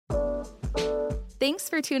Thanks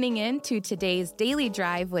for tuning in to today's Daily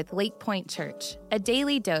Drive with Lake Point Church, a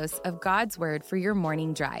daily dose of God's Word for your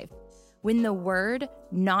morning drive. When the Word,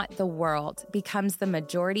 not the world, becomes the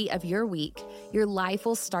majority of your week, your life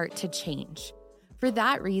will start to change. For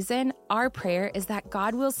that reason, our prayer is that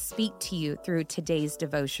God will speak to you through today's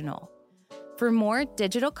devotional. For more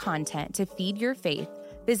digital content to feed your faith,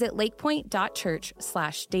 visit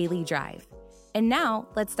lakepoint.church/dailydrive. And now,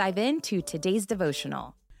 let's dive into today's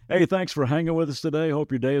devotional. Hey, thanks for hanging with us today.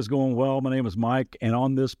 Hope your day is going well. My name is Mike, and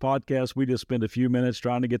on this podcast, we just spend a few minutes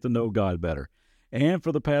trying to get to know God better. And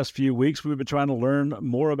for the past few weeks, we've been trying to learn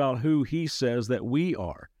more about who He says that we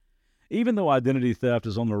are. Even though identity theft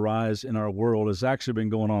is on the rise in our world, it's actually been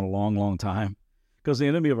going on a long, long time, because the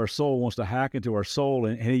enemy of our soul wants to hack into our soul,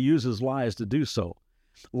 and he uses lies to do so.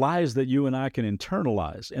 Lies that you and I can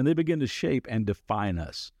internalize, and they begin to shape and define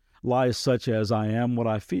us. Lies such as, I am what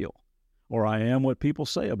I feel. Or I am what people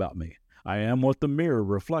say about me. I am what the mirror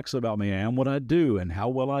reflects about me. I am what I do and how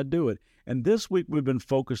well I do it. And this week we've been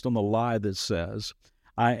focused on the lie that says,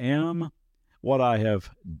 I am what I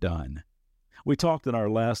have done. We talked in our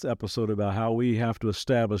last episode about how we have to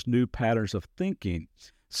establish new patterns of thinking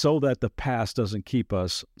so that the past doesn't keep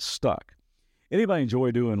us stuck. Anybody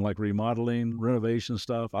enjoy doing like remodeling, renovation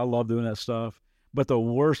stuff? I love doing that stuff. But the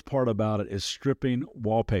worst part about it is stripping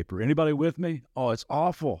wallpaper. Anybody with me? Oh, it's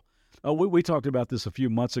awful. We talked about this a few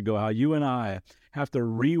months ago, how you and I have to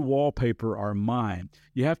re-wallpaper our mind.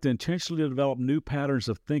 You have to intentionally develop new patterns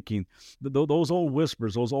of thinking. Those old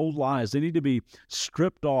whispers, those old lies, they need to be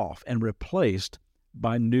stripped off and replaced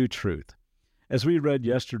by new truth. As we read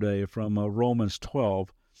yesterday from Romans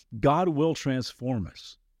 12, God will transform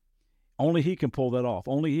us. Only He can pull that off.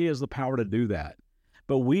 Only He has the power to do that.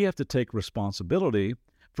 But we have to take responsibility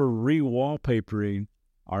for re-wallpapering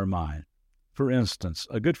our mind. For instance,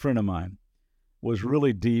 a good friend of mine was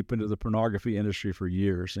really deep into the pornography industry for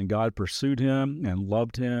years, and God pursued him and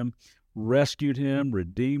loved him, rescued him,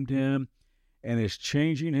 redeemed him, and is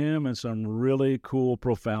changing him in some really cool,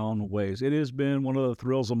 profound ways. It has been one of the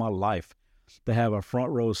thrills of my life to have a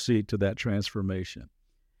front row seat to that transformation.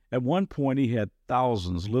 At one point, he had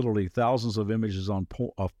thousands, literally thousands of images of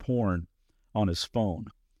porn on his phone.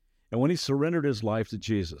 And when he surrendered his life to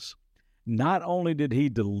Jesus, not only did he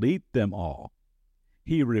delete them all,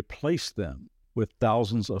 he replaced them with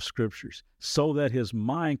thousands of scriptures so that his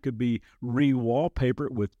mind could be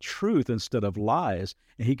re-wallpapered with truth instead of lies,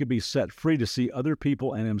 and he could be set free to see other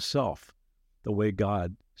people and himself the way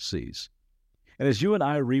God sees. And as you and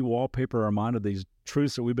I re-wallpaper our mind of these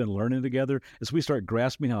truths that we've been learning together, as we start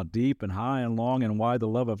grasping how deep and high and long and wide the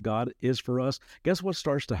love of God is for us, guess what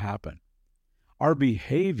starts to happen? Our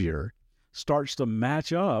behavior starts to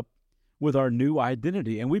match up with our new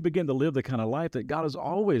identity, and we begin to live the kind of life that God has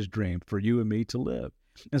always dreamed for you and me to live.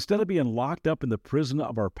 Instead of being locked up in the prison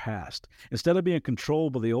of our past, instead of being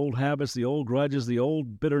controlled by the old habits, the old grudges, the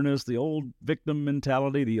old bitterness, the old victim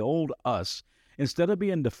mentality, the old us, instead of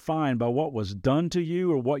being defined by what was done to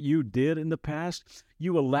you or what you did in the past,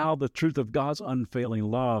 you allow the truth of God's unfailing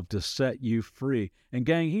love to set you free. And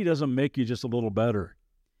gang, He doesn't make you just a little better.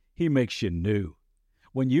 He makes you new.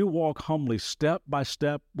 When you walk humbly step by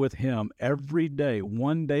step with Him every day,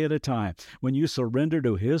 one day at a time, when you surrender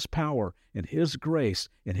to His power and His grace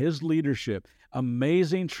and His leadership,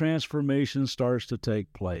 amazing transformation starts to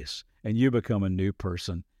take place, and you become a new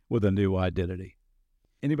person with a new identity.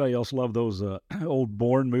 Anybody else love those old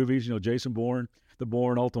Bourne movies? You know, Jason Bourne, The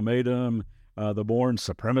Bourne Ultimatum, The Bourne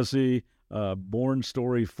Supremacy, Bourne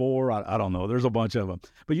Story 4. I don't know. There's a bunch of them.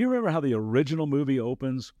 But you remember how the original movie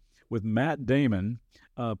opens with Matt Damon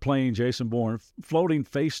playing Jason Bourne, floating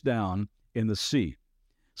face down in the sea.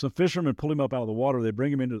 Some fishermen pull him up out of the water. They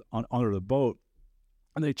bring him under the boat,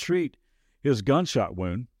 and they treat his gunshot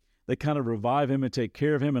wound. They kind of revive him and take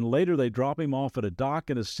care of him, and later they drop him off at a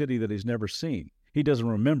dock in a city that he's never seen. He doesn't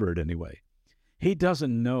remember it anyway. He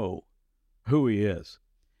doesn't know who he is.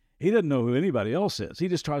 He doesn't know who anybody else is. He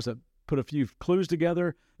just tries to put a few clues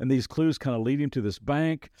together, and these clues kind of lead him to this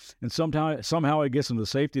bank, and somehow he gets in the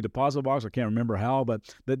safety deposit box. I can't remember how, but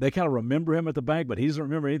they kind of remember him at the bank, but he doesn't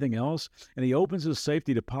remember anything else, and he opens his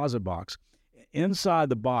safety deposit box. Inside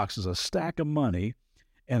the box is a stack of money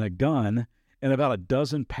and a gun and about a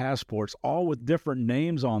dozen passports, all with different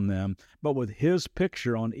names on them, but with his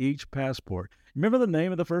picture on each passport. Remember the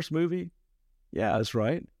name of the first movie? Yeah, that's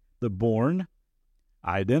right. The Bourne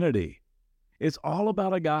Identity. It's all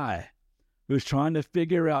about a guy who's trying to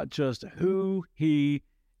figure out just who he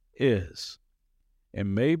is.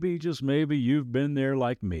 And maybe, just maybe, you've been there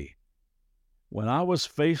like me. When I was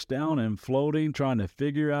face down and floating, trying to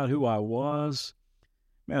figure out who I was,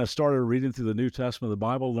 Man, I started reading through the New Testament of the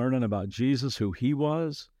Bible, learning about Jesus, who he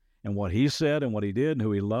was, and what he said, and what he did, and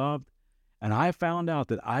who he loved. And I found out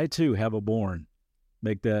that I too have a born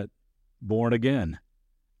again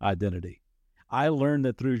identity. I learned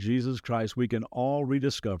that through Jesus Christ, we can all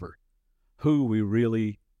rediscover who we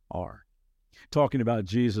really are. Talking about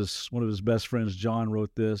Jesus, one of his best friends, John,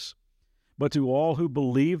 wrote this: "But to all who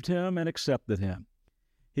believed him and accepted him,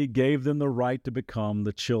 he gave them the right to become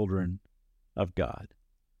the children of God."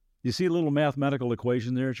 You see a little mathematical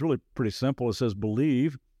equation there? It's really pretty simple. It says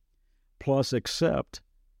believe plus accept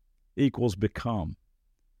equals become.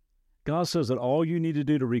 God says that all you need to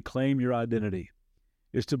do to reclaim your identity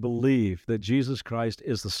is to believe that Jesus Christ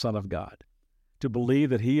is the Son of God, to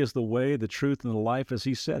believe that he is the way, the truth, and the life as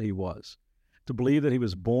he said he was, to believe that he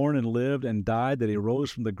was born and lived and died, that he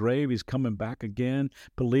rose from the grave, he's coming back again,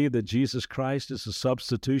 believe that Jesus Christ is a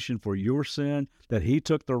substitution for your sin, that he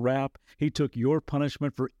took the rap, he took your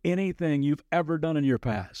punishment for anything you've ever done in your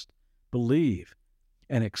past. Believe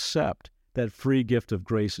and accept that free gift of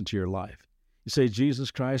grace into your life. You say,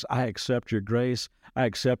 Jesus Christ, I accept your grace. I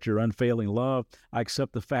accept your unfailing love. I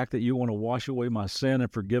accept the fact that you want to wash away my sin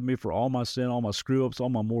and forgive me for all my sin, all my screw-ups, all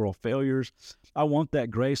my moral failures. I want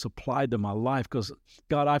that grace applied to my life because,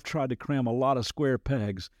 God, I've tried to cram a lot of square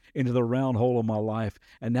pegs into the round hole of my life,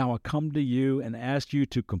 and now I come to you and ask you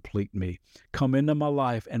to complete me. Come into my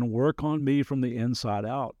life and work on me from the inside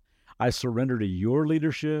out. I surrender to your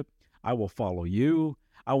leadership. I will follow you.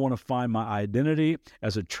 I want to find my identity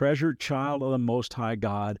as a treasured child of the Most High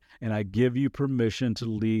God, and I give you permission to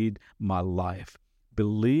lead my life.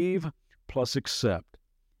 Believe plus accept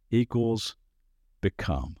equals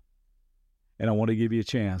become. And I want to give you a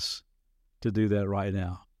chance to do that right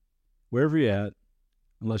now. Wherever you're at,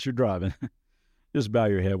 unless you're driving, just bow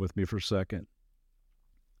your head with me for a second.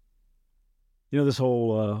 You know, this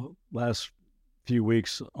whole last few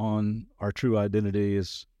weeks on our true identity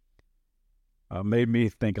is made me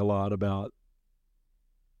think a lot about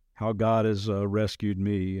how God has rescued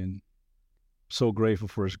me, and so grateful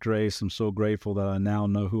for his grace. I'm so grateful that I now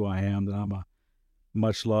know who I am, that I'm a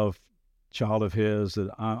much-loved child of his, that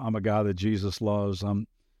I'm a guy that Jesus loves. I'm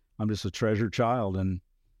just a treasured child, and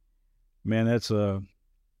man, that's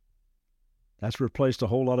replaced a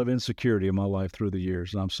whole lot of insecurity in my life through the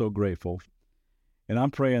years, and I'm so grateful. And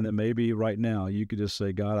I'm praying that maybe right now you could just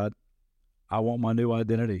say, God, I want my new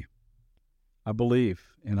identity. I believe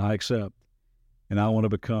and I accept, and I want to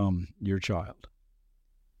become your child.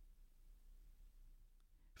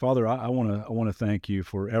 Father, I want to thank you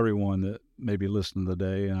for everyone that may be listening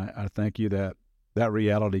today, and I thank you that that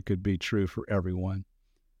reality could be true for everyone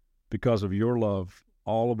because of your love,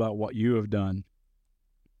 all about what you have done.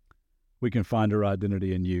 We can find our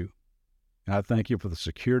identity in you. And I thank you for the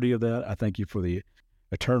security of that. I thank you for the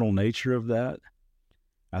eternal nature of that.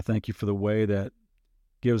 I thank you for the way that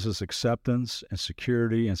gives us acceptance and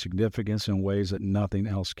security and significance in ways that nothing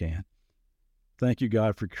else can. Thank you,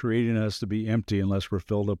 God, for creating us to be empty unless we're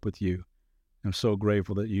filled up with you. I'm so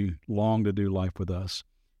grateful that you long to do life with us.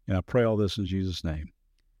 And I pray all this in Jesus' name.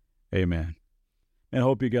 Amen. And I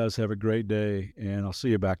hope you guys have a great day, and I'll see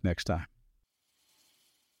you back next time.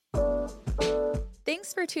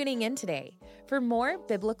 Thanks for tuning in today. For more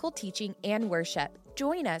biblical teaching and worship,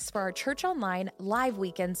 join us for our Church Online live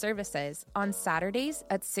weekend services on Saturdays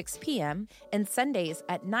at 6 p.m. and Sundays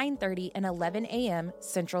at 9:30 and 11 a.m.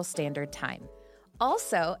 Central Standard Time.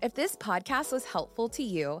 Also, if this podcast was helpful to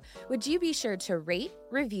you, would you be sure to rate,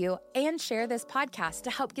 review, and share this podcast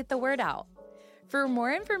to help get the word out? For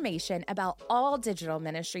more information about all digital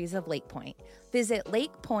ministries of Lake Point, visit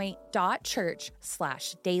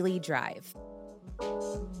lakepoint.church/dailydrive.